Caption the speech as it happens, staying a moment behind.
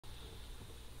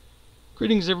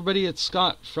Greetings everybody, it's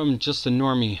Scott from Just a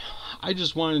Normie. I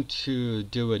just wanted to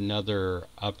do another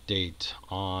update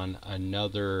on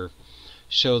another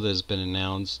show that has been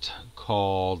announced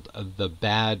called The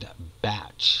Bad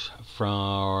Batch from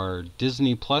our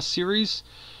Disney Plus series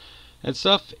and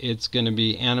stuff. It's going to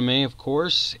be anime, of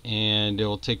course, and it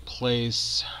will take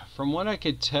place, from what I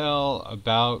could tell,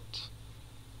 about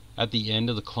at the end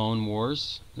of the Clone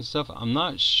Wars and stuff. I'm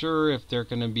not sure if they're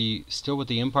going to be still with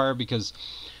the Empire, because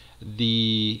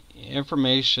the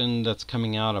information that's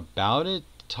coming out about it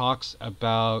talks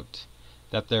about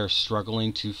that they're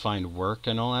struggling to find work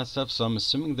and all that stuff. So I'm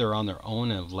assuming they're on their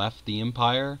own and have left the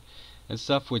Empire and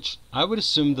stuff, which I would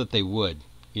assume that they would,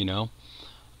 you know.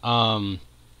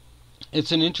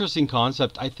 It's an interesting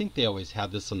concept. I think they always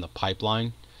had this in the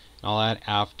pipeline and all that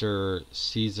after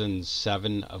season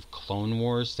 7 of Clone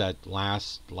Wars, that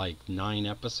last like 9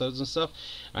 episodes and stuff.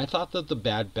 I thought that the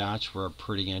Bad Batch were a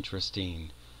pretty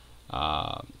interesting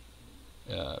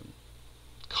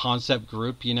concept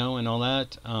group, you know, and all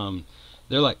that.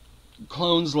 They're like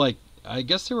clones, like I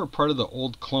guess they were part of the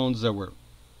old clones that were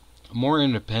more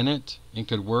independent and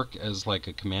could work as like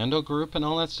a commando group and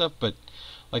all that stuff, but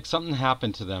like something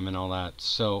happened to them and all that.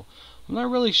 So I'm not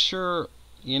really sure,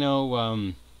 you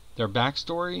know, their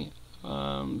backstory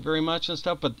very much and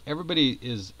stuff, but everybody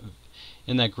is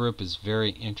in that group is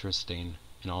very interesting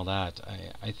and all that.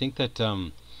 I think that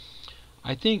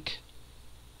I think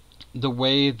the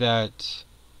way that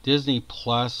Disney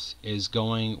Plus is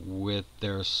going with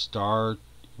their Star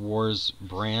Wars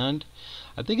brand,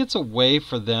 I think it's a way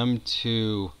for them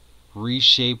to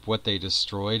reshape what they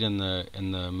destroyed in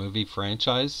the movie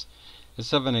franchise and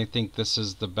stuff. And I think this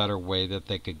is the better way that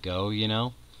they could go, you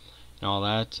know, and all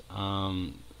that.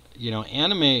 You know,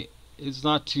 anime is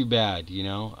not too bad, you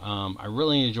know. I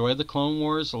really enjoy the Clone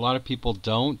Wars. A lot of people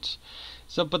don't.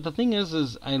 So, but the thing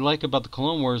is I like about the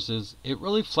Clone Wars is it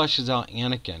really fleshes out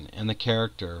Anakin and the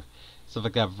character, stuff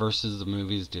like that, versus the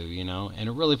movies do, you know. And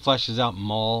it really fleshes out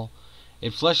Maul.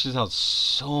 It fleshes out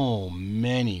so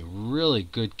many really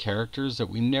good characters that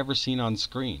we've never seen on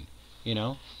screen, you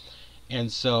know. And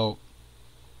so,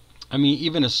 I mean,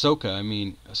 even Ahsoka. I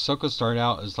mean, Ahsoka started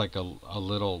out as like a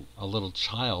little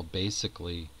child,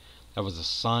 basically, that was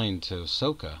assigned to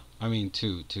Ahsoka. I mean,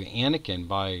 to Anakin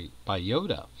by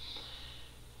Yoda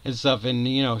and stuff. And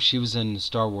you know, she was in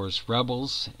Star Wars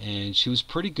Rebels and she was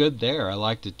pretty good there. I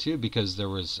liked it too, because there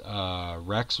was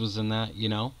Rex was in that, you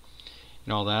know,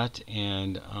 and all that.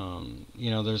 And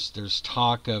you know, there's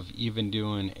talk of even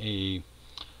doing a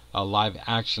live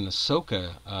action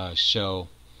Ahsoka show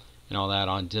and all that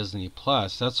on Disney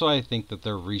Plus. That's why I think that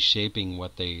they're reshaping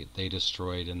what they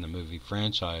destroyed in the movie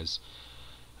franchise.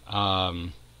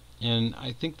 And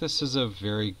I think this is a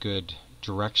very good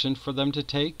direction for them to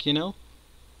take, you know.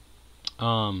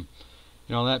 You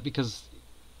know that, because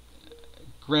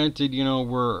granted, you know,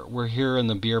 we're here in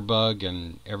the beer bug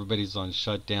and everybody's on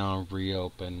shutdown,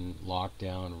 reopen,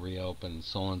 lockdown, reopen,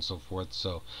 so on and so forth.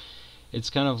 So it's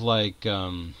kind of like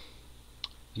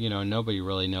you know, nobody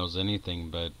really knows anything.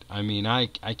 But I mean, I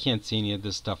can't see any of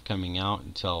this stuff coming out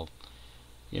until,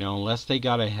 you know, unless they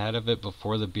got ahead of it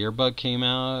before the beer bug came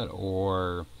out,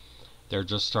 or they're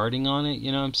just starting on it,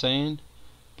 you know what I'm saying?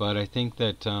 But I think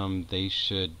that they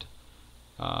should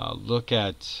look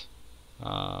at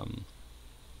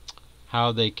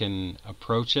how they can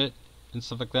approach it and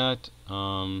stuff like that.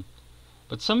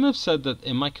 But some have said that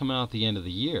it might come out at the end of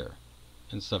the year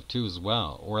and stuff too as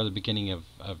well, or the beginning of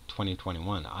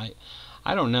 2021. I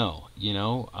don't know, you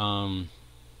know.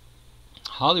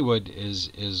 Hollywood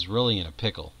is really in a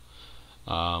pickle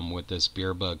with this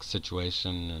beer bug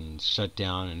situation and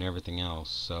shutdown and everything else.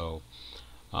 So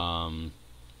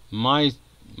my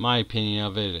opinion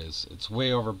of it is it's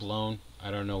way overblown.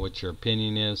 I don't know what your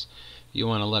opinion is. If you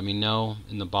want to let me know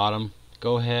in the bottom,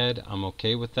 go ahead. I'm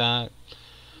okay with that.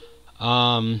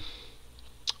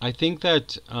 I think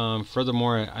that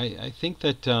furthermore, I think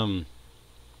that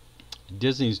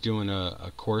Disney's doing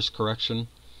a course correction.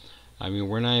 I mean,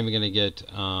 we're not even going to get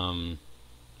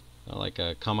like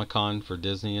a Comic-Con for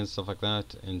Disney and stuff like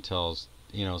that until,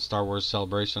 you know, Star Wars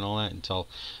Celebration, all that, until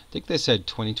I think they said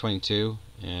 2022,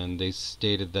 and they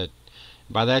stated that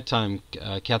by that time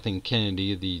Kathleen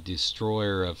Kennedy, the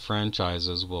destroyer of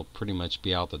franchises, will pretty much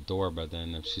be out the door by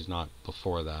then, if she's not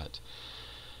before that.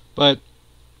 But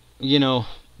you know,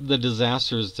 the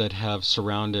disasters that have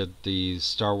surrounded the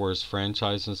Star Wars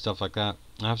franchise and stuff like that,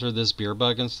 after this beer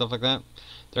bug and stuff like that,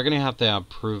 they're going to have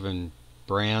proven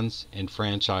brands and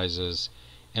franchises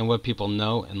and what people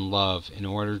know and love in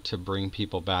order to bring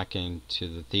people back into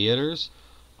the theaters,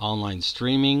 online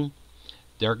streaming.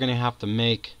 They're going to have to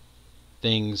make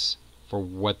things for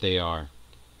what they are.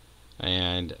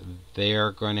 and they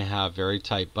are going to have very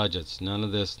tight budgets. None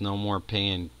of this, no more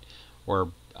paying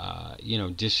or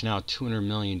dishing out $200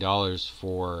 million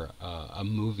for a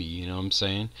movie. You know what I'm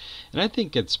saying? And I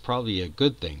think it's probably a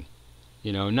good thing.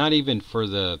 Not even for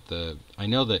the. I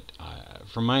know that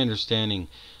from my understanding,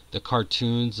 the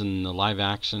cartoons and the live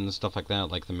action and stuff like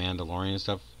that, like the Mandalorian and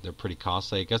stuff, they're pretty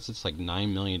costly. I guess it's like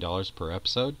 $9 million per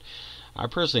episode. I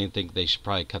personally think they should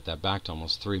probably cut that back to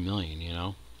almost $3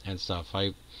 million, and stuff.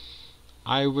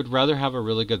 I would rather have a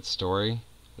really good story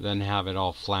than have it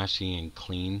all flashy and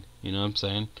clean. You know what I'm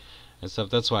saying? And stuff.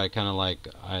 That's why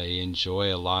I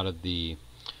enjoy a lot of the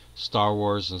Star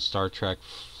Wars and Star Trek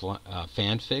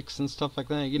fanfics and stuff like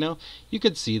that. You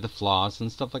could see the flaws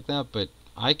and stuff like that, but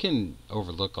I can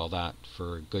overlook all that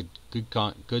for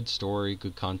good story,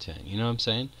 good content. You know what I'm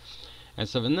saying? And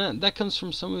stuff, and that comes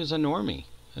from someone who's a normie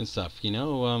and stuff.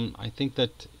 I think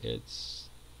that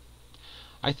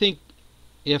I think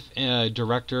if a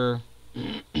director,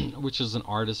 which is an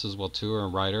artist as well too, or a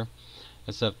writer,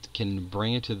 and stuff, can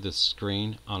bring it to the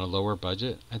screen on a lower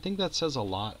budget, I think that says a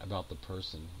lot about the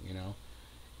person.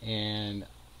 And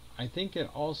I think it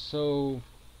also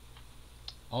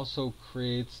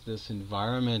creates this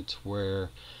environment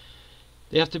where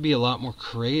they have to be a lot more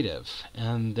creative,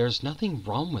 and there's nothing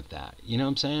wrong with that. You know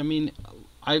what I'm saying? I mean,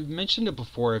 I've mentioned it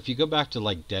before. If you go back to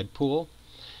like Deadpool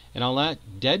and all that,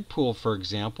 Deadpool, for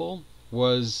example,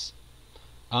 was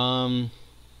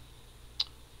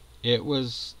it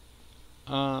was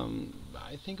I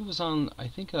think it was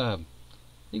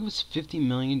 $50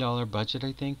 million budget,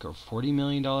 I think, or $40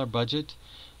 million budget.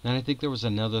 Then I think there was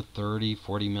another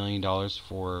 $30-40 million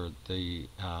for the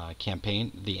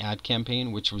campaign, the ad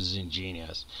campaign, which was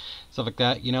ingenious, stuff like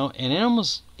that, and it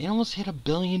almost hit $1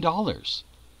 billion,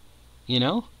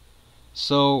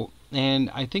 So, and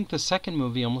I think the second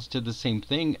movie almost did the same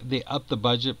thing. They upped the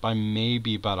budget by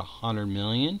maybe about $100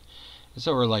 million.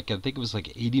 So, or I think it was like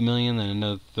 $80 million, then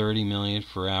another $30 million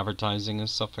for advertising and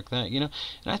stuff like that, And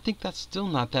I think that's still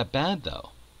not that bad, though.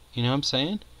 You know what I'm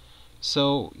saying?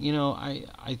 So,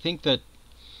 I think that,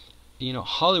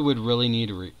 Hollywood really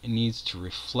needs to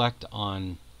reflect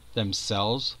on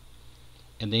themselves,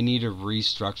 and they need to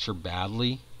restructure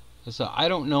badly. So I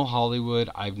don't know Hollywood.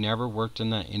 I've never worked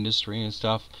in that industry and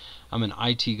stuff. I'm an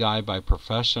IT guy by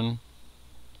profession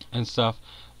and stuff.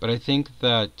 But I think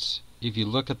that if you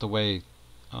look at the way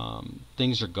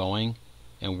things are going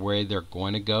and where they're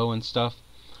going to go and stuff,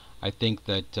 I think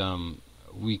that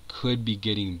we could be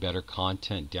getting better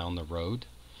content down the road.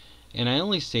 And I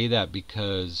only say that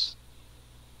because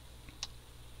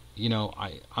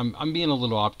I'm being a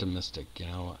little optimistic.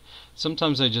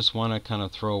 Sometimes I just want to kind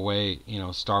of throw away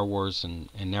Star Wars and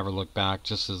never look back,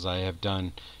 just as I have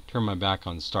done, turn my back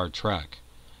on Star Trek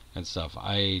and stuff.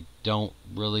 I don't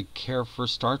really care for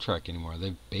Star Trek anymore.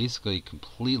 They've basically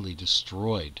completely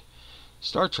destroyed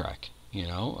Star Trek.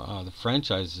 The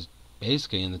franchise is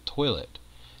basically in the toilet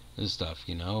and stuff.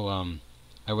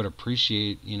 I would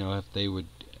appreciate if they would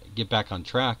get back on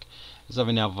track. As of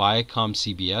now, Viacom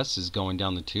CBS is going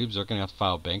down the tubes. They're going to have to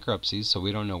file bankruptcy, so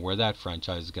we don't know where that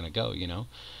franchise is going to go.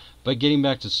 But getting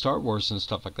back to Star Wars and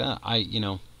stuff like that, I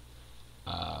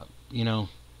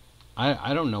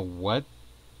don't know what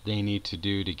they need to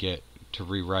do to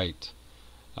rewrite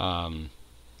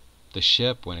the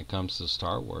ship when it comes to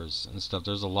Star Wars and stuff.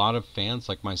 There's a lot of fans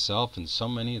like myself and so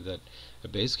many that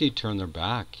basically turn their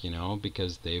back,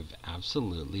 because they've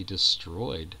absolutely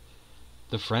destroyed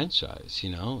the franchise,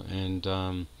 and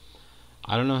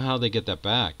I don't know how they get that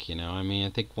back.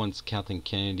 I think once Kathleen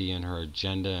Kennedy and her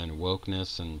agenda and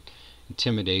wokeness and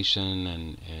intimidation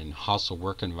and hostile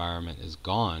work environment is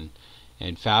gone,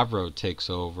 and Favreau takes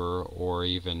over, or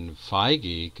even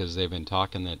Feige, because they've been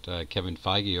talking that Kevin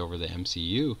Feige over the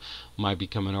MCU might be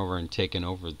coming over and taking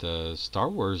over the Star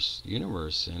Wars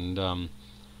universe, and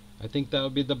I think that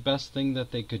would be the best thing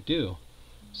that they could do.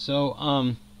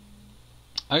 So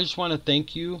I just want to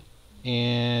thank you,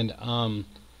 and I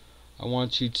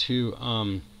want you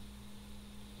to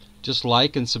just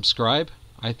like and subscribe.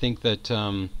 I think that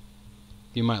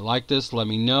you might like this. Let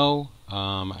me know.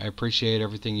 I appreciate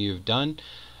everything you've done.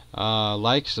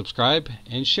 Like, subscribe,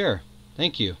 and share.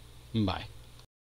 Thank you. Bye.